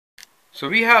So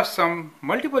we have some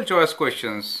multiple choice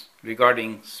questions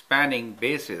regarding spanning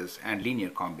bases and linear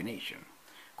combination.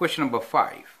 Question number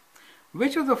 5.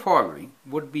 Which of the following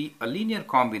would be a linear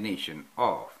combination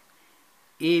of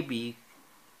A, B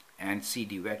and C,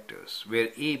 D vectors where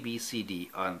A, B, C, D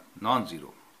are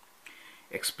non-zero?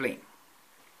 Explain.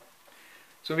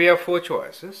 So we have 4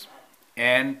 choices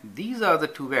and these are the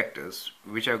 2 vectors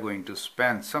which are going to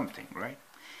span something, right?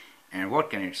 And what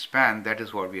can it span? That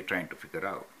is what we are trying to figure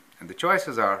out. And the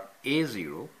choices are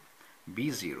A0,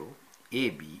 B0,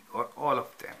 AB, or all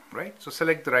of them, right? So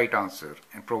select the right answer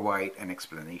and provide an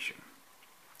explanation.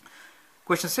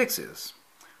 Question 6 is,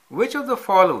 which of the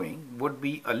following would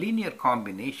be a linear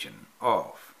combination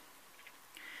of?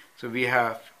 So we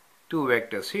have 2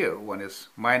 vectors here. One is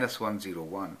 -1, 0,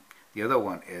 1. The other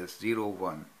one is 0,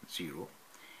 1, 0.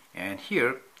 And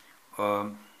here,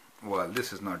 well,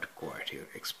 this is not required here.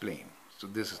 Explain. So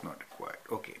this is not required.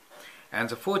 Okay. And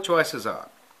the 4 choices are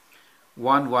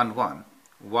 1, 1, 1,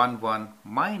 1, 1,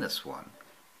 -1,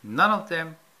 none of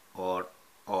them, or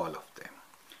all of them.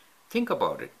 Think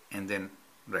about it and then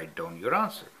write down your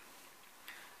answer.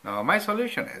 Now my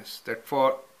solution is that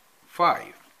for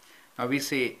 5, now we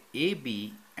say A,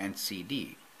 B and C,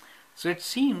 D. So it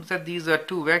seems that these are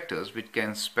 2 vectors which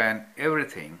can span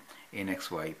everything in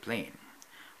XY plane.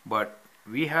 But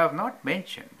we have not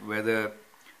mentioned whether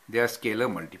they are scalar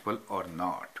multiple or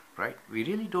not, right? We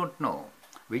really don't know.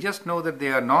 We just know that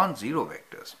they are non-zero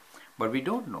vectors, but we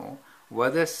don't know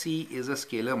whether C is a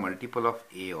scalar multiple of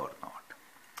A or not.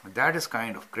 That is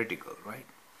kind of critical, right?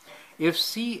 If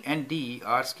C and D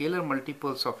are scalar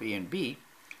multiples of A and B,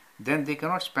 then they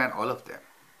cannot span all of them,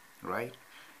 right?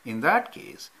 In that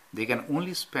case, they can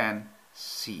only span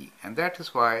C, and that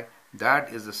is why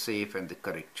that is the safe and the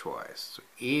correct choice. So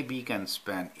AB can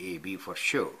span AB for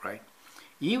sure, right?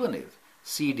 Even if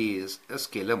CD is a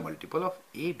scalar multiple of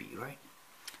AB, right?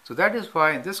 So that is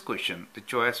why in this question the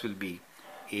choice will be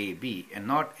AB and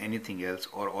not anything else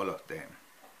or all of them.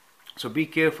 So be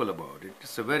careful about it.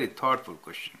 It's a very thoughtful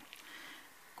question.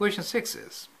 Question 6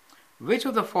 is, which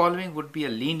of the following would be a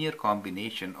linear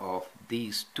combination of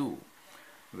these 2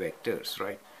 vectors,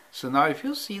 right? So now if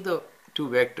you see the 2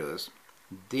 vectors,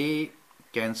 they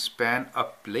can span a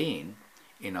plane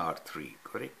in R3,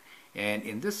 correct? And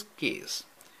in this case,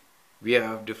 we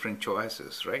have different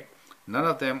choices, right? None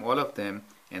of them, all of them,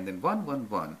 and then 1, 1,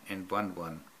 1 and 1,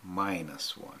 1,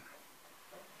 -1.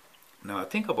 Now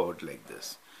think about it like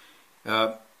this.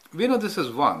 We know this is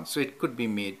 1, so it could be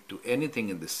made to anything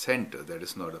in the center. That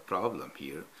is not a problem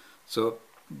here. So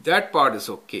that part is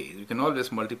okay. You can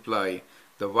always multiply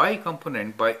the y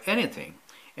component by anything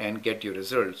and get your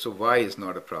result. So y is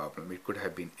not a problem. It could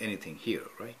have been anything here,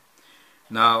 right?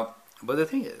 Now, but the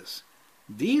thing is,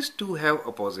 these 2 have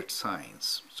opposite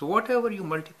signs. So whatever you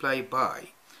multiply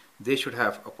by, they should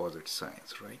have opposite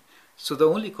signs, right? So the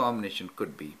only combination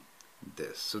could be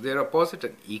this. So they're opposite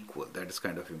and equal. That is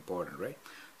kind of important, right?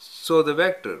 So the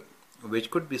vector which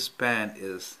could be spanned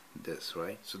is this,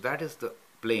 right? So that is the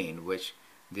plane which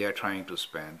they are trying to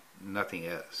span, nothing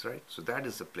else, right? So that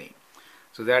is the plane.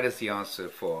 So that is the answer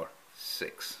for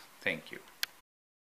 6. Thank you.